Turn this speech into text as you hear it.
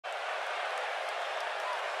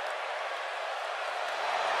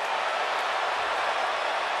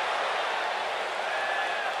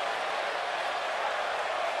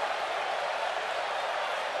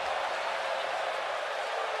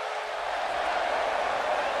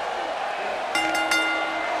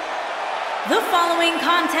The following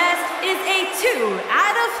contest is a 2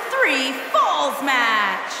 out of 3 falls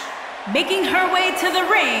match. Making her way to the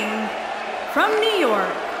ring from New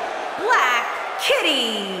York, Black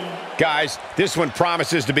Kitty. Guys, this one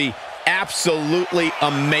promises to be absolutely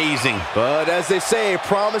amazing. But as they say,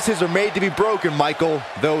 promises are made to be broken, Michael.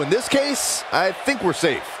 Though in this case, I think we're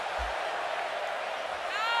safe.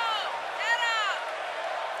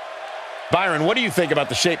 Byron, what do you think about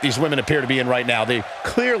the shape these women appear to be in right now? They've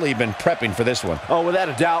clearly been prepping for this one. Oh, without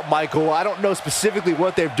a doubt, Michael. I don't know specifically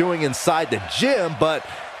what they're doing inside the gym, but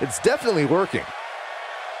it's definitely working.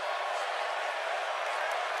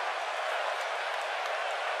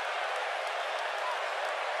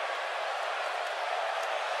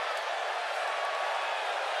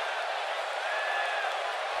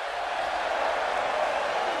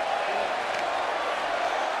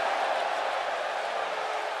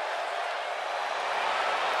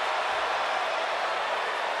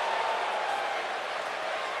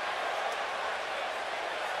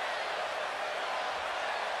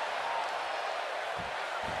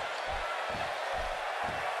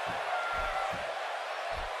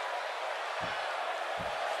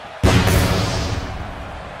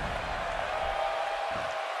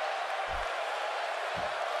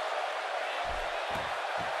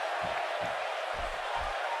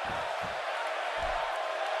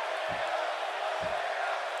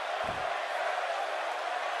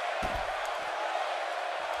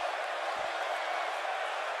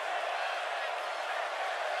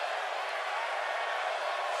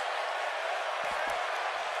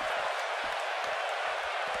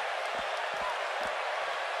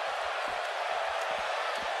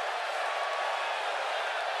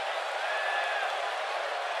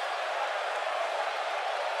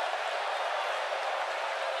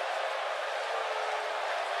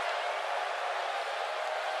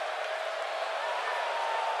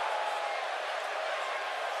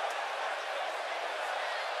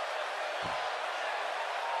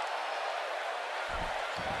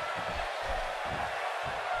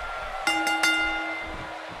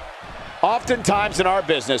 Oftentimes in our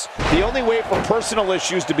business, the only way for personal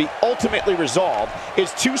issues to be ultimately resolved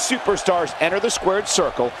is two superstars enter the squared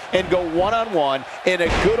circle and go one-on-one in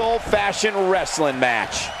a good old-fashioned wrestling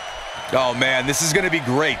match. Oh man, this is gonna be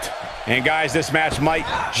great. And guys, this match might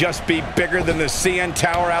just be bigger than the CN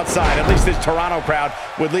Tower outside. At least this Toronto crowd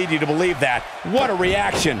would lead you to believe that. What a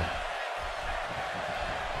reaction.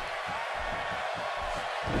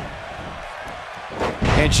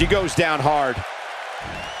 And she goes down hard.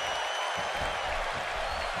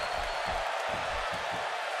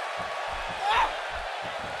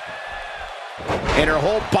 And her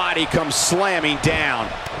whole body comes slamming down.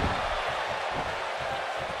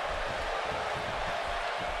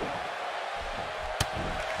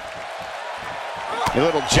 A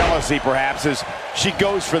little jealousy, perhaps, as she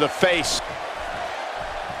goes for the face.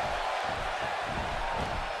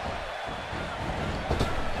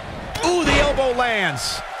 Ooh, the elbow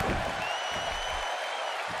lands.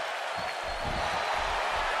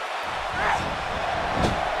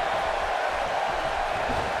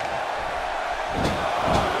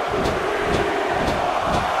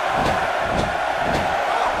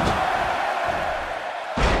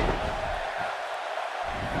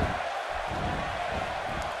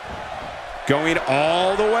 Going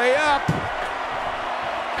all the way up.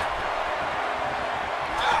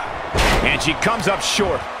 And she comes up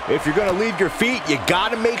short. If you're going to leave your feet, you got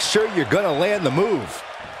to make sure you're going to land the move.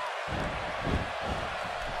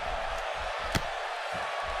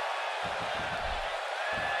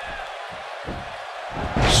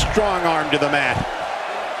 Strong arm to the mat.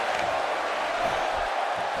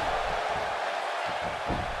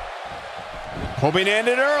 Hoping to end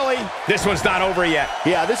it early. This one's not over yet.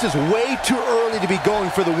 Yeah, this is way too early to be going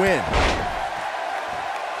for the win.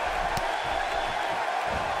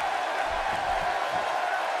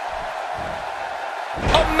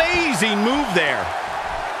 Amazing move there.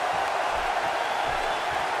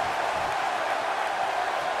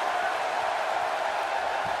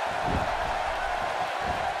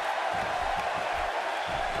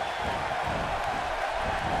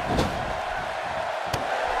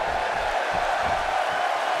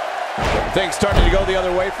 Things starting to go the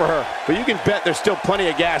other way for her, but you can bet there's still plenty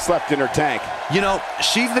of gas left in her tank. You know,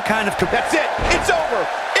 she's the kind of... That's it! It's over!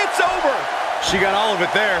 It's over! She got all of it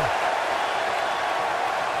there.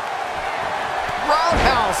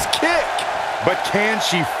 Roundhouse kick! But can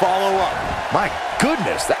she follow up? My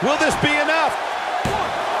goodness. Will this be enough?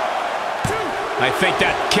 1, 2. I think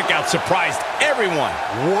that kick out surprised everyone.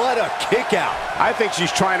 What a kick out. I think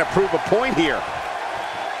she's trying to prove a point here.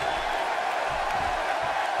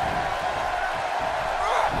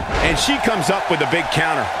 And she comes up with a big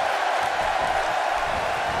counter.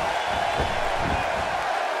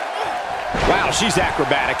 Wow, she's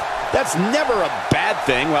acrobatic. That's never a bad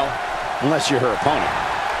thing, well, unless you're her opponent.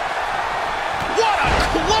 What a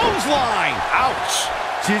clothesline! Ouch!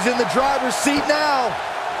 She's in the driver's seat now.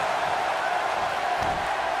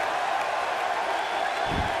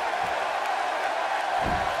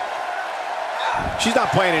 She's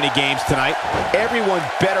not playing any games tonight. Everyone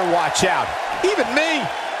better watch out. Even me.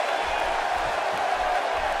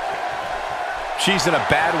 She's in a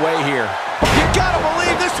bad way here. You gotta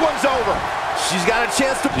believe this one's over. She's got a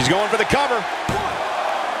chance to... She's going for the cover.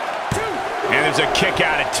 And there's a kick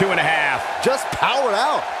out at 2.5. Just powered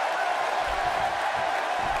out.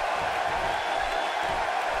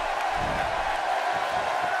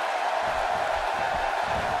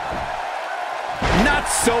 Not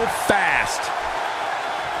so fast.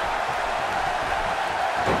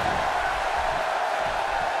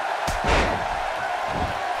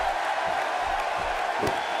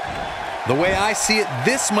 The way I see it,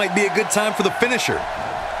 this might be a good time for the finisher.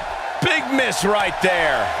 Big miss right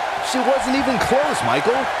there. She wasn't even close,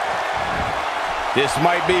 Michael. This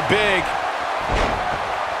might be big.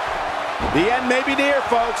 The end may be near,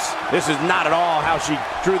 folks. This is not at all how she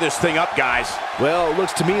drew this thing up, guys. Well, it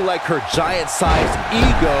looks to me like her giant-sized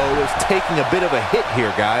ego is taking a bit of a hit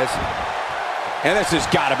here, guys. And this has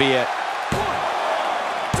got to be it.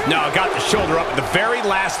 No, got the shoulder up at the very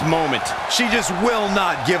last moment. She just will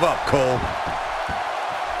not give up, Cole.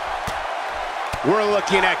 We're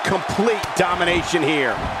looking at complete domination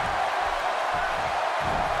here.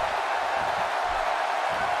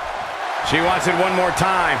 She wants it one more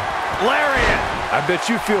time. Lariat! I bet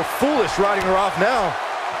you feel foolish riding her off now.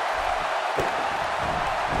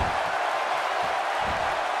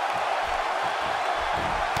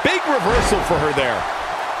 Big reversal for her there.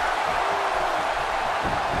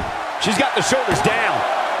 She's got the shoulders down,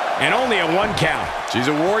 and only a 1 count. She's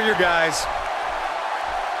a warrior, guys.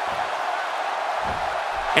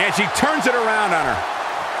 And she turns it around on her.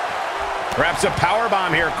 Perhaps a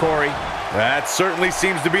powerbomb here, Corey. That certainly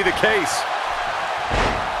seems to be the case.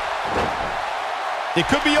 It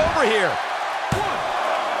could be over here.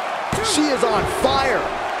 She is on fire.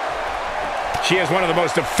 She has one of the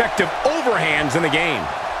most effective overhands in the game.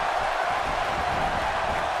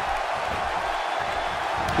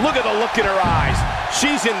 Look at the look in her eyes.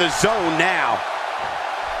 She's in the zone now.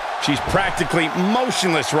 She's practically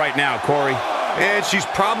motionless right now, Corey. And she's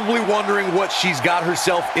probably wondering what she's got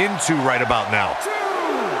herself into right about now.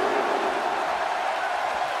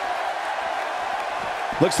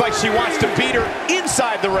 Looks like she wants to beat her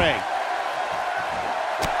inside the ring.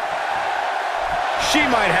 She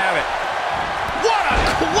might have it. What a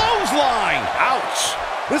clothesline! Ouch!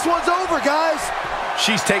 This one's over, guys.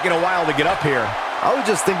 She's taking a while to get up here. I was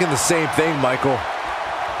just thinking the same thing, Michael.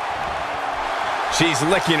 She's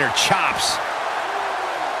licking her chops.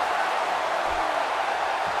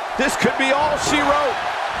 This could be all she wrote.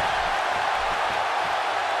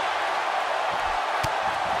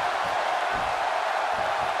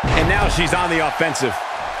 And now she's on the offensive.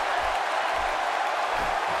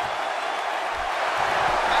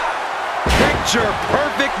 Picture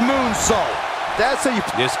perfect moonsault. That's how you...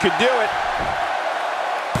 This could do it.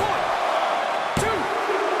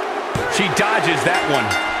 She dodges that one.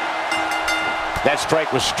 That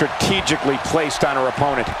strike was strategically placed on her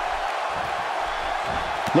opponent.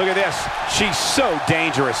 Look at this. She's so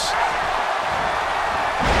dangerous.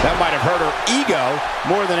 That might have hurt her ego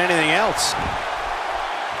more than anything else.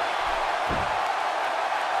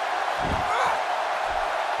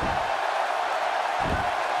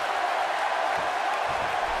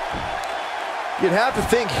 You'd have to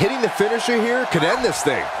think hitting the finisher here could end this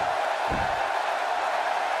thing.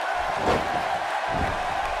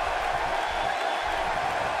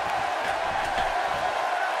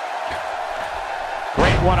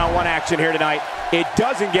 One-on-one action here tonight. It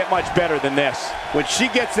doesn't get much better than this. When she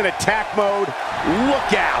gets in attack mode,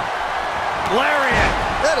 look out. Lariat!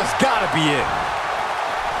 That has got to be it.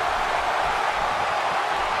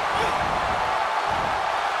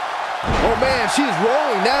 Oh, man, she's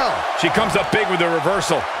rolling now. She comes up big with the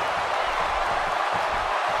reversal.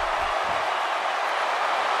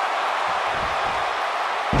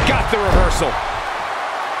 Got the reversal.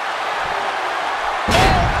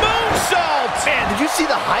 Man, did you see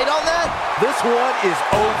the height on that? This one is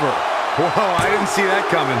over. Whoa, I didn't see that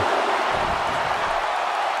coming.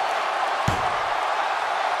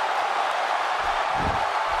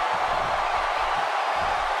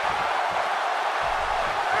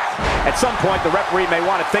 At some point, the referee may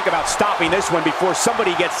want to think about stopping this one before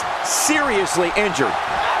somebody gets seriously injured.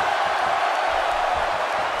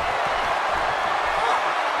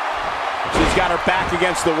 She's got her back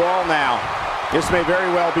against the wall now. This may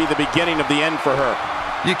very well be the beginning of the end for her.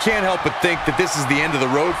 You can't help but think that this is the end of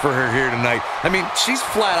the road for her here tonight. I mean, she's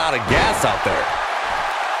flat out of gas out there.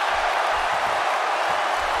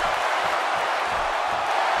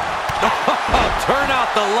 Turn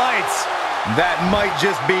out the lights. That might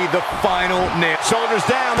just be the final nail. Shoulders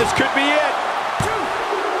down, this could be it.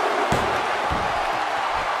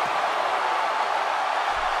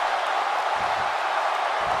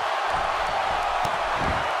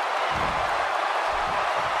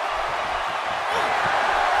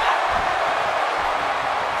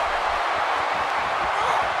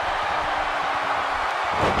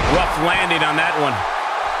 Rough landing on that one.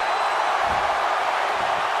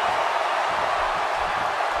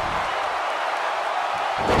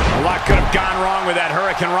 A lot could have gone wrong with that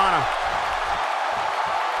Hurricane Rana.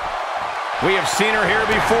 We have seen her here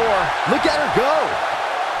before. Look at her go.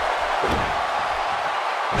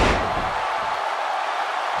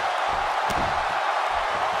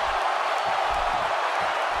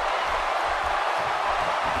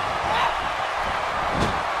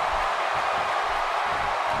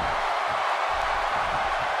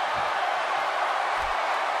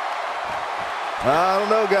 I don't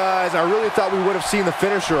know, guys. I really thought we would have seen the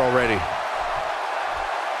finisher already.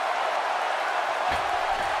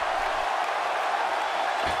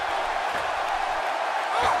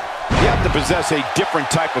 You have to possess a different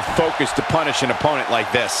type of focus to punish an opponent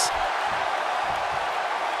like this.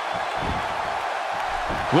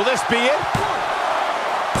 Will this be it?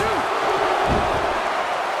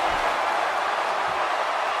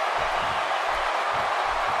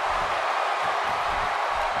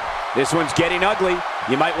 This one's getting ugly.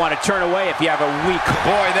 You might want to turn away if you have a weak...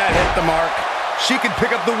 Boy, that hit the mark. She can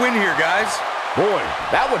pick up the win here, guys. Boy,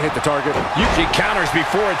 that one hit the target. She counters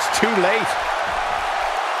before it's too late.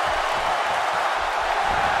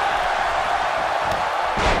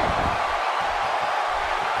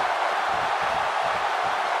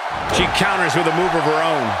 She counters with a move of her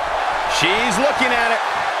own. She's looking at it.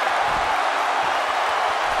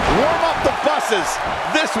 Warm up the buses.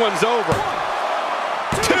 This one's over.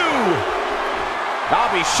 2.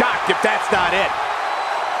 I'll be shocked if that's not it.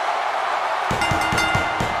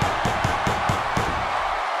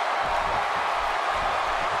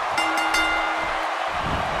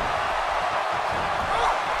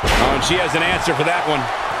 Oh, and she has an answer for that one.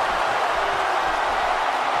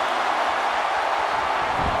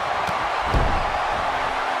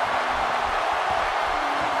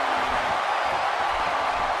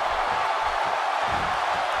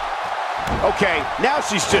 Okay, now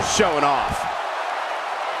she's just showing off.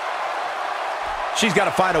 She's got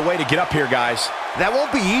to find a way to get up here, guys. That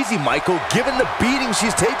won't be easy, Michael, given the beating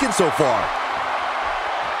she's taken so far.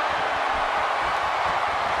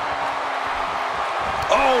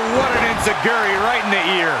 Oh, what an enziguri right in the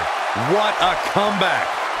ear. What a comeback.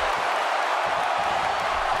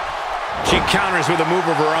 She counters with a move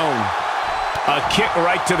of her own. A kick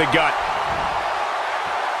right to the gut.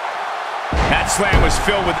 That slam was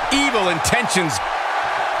filled with evil intentions.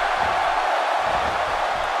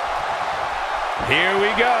 Here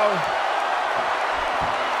we go.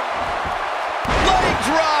 Leg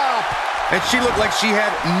drop! And she looked like she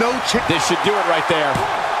had no chance. This should do it right there.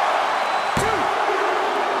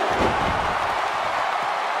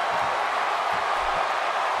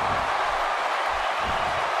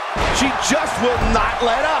 She just will not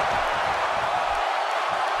let up.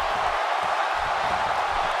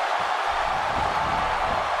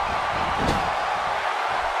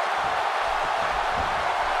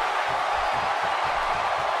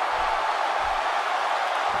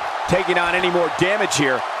 Taking on any more damage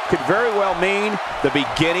here could very well mean the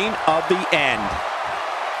beginning of the end.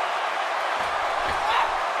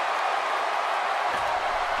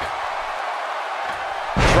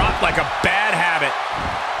 Dropped like a bad habit.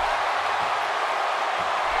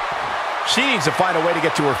 She needs to find a way to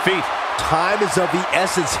get to her feet. Time is of the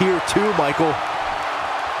essence here too, Michael.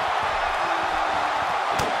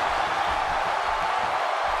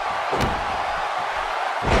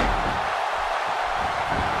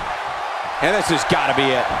 And this has got to be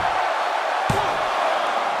it.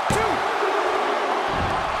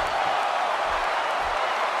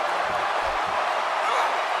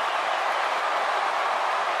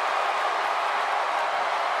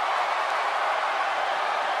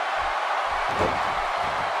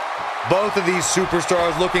 Both of these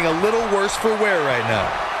superstars looking a little worse for wear right now.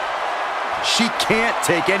 She can't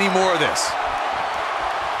take any more of this.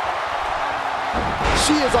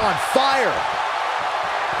 She is on fire.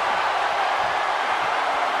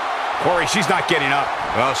 Corey, she's not getting up.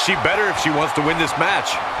 Well, she better if she wants to win this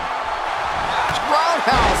match.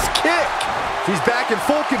 Roundhouse kick. She's back in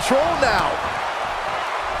full control now.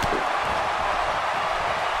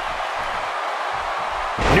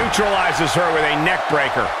 Neutralizes her with a neck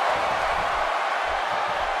breaker.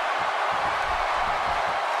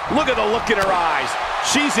 Look at the look in her eyes.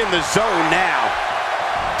 She's in the zone now.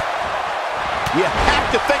 You have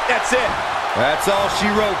to think that's it. That's all she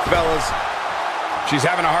wrote, fellas. She's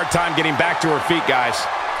having a hard time getting back to her feet, guys.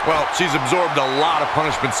 Well, she's absorbed a lot of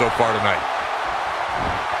punishment so far tonight.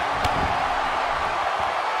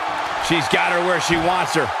 She's got her where she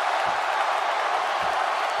wants her.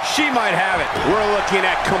 She might have it. We're looking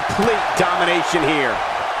at complete domination here.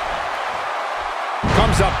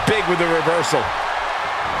 Comes up big with the reversal.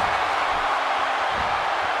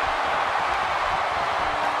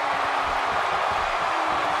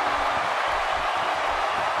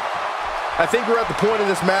 I think we're at the point in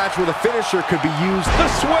this match where the finisher could be used. The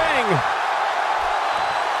swing!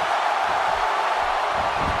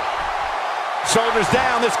 Shoulders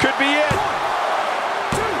down, this could be it. 1,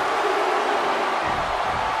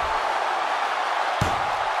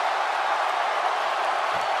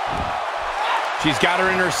 2. She's got her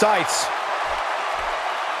in her sights.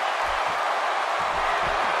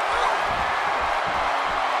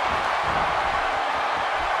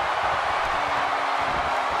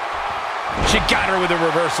 She got her with a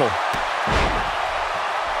reversal.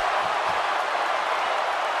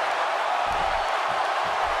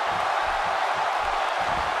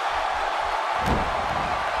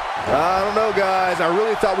 I don't know, guys. I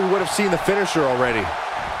really thought we would have seen the finisher already.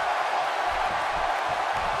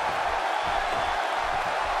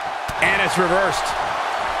 And it's reversed.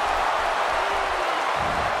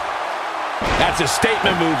 That's a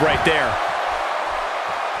statement move right there.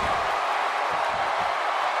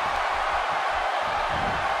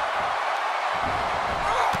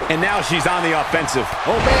 And now she's on the offensive.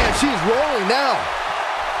 Oh, man, she's rolling now.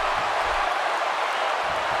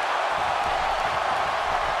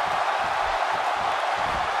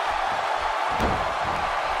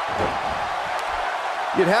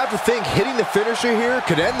 You'd have to think hitting the finisher here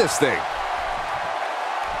could end this thing.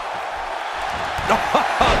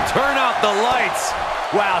 Turn out the lights.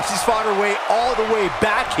 Wow, she's fought her way all the way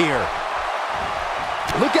back here.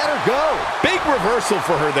 Look at her go. Big reversal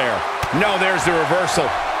for her there. No, there's the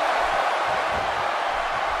reversal.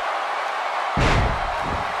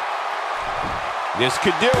 This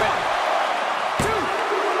could do it. 2,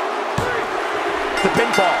 3. The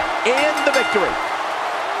pinfall and the victory.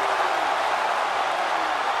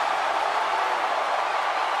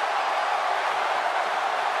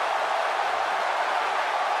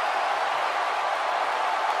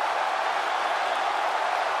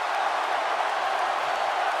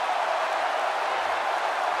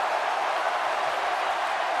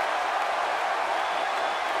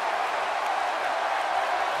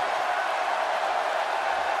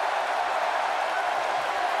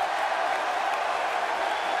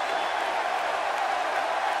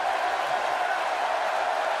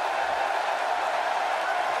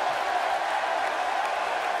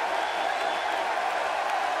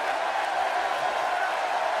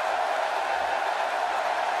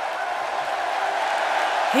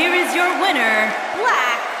 Here is your winner,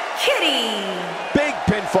 Black Kitty. Big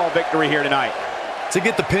pinfall victory here tonight. To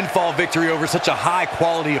get the pinfall victory over such a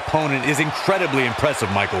high-quality opponent is incredibly impressive,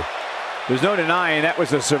 Michael. There's no denying that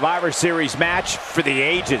was a Survivor Series match for the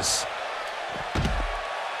ages.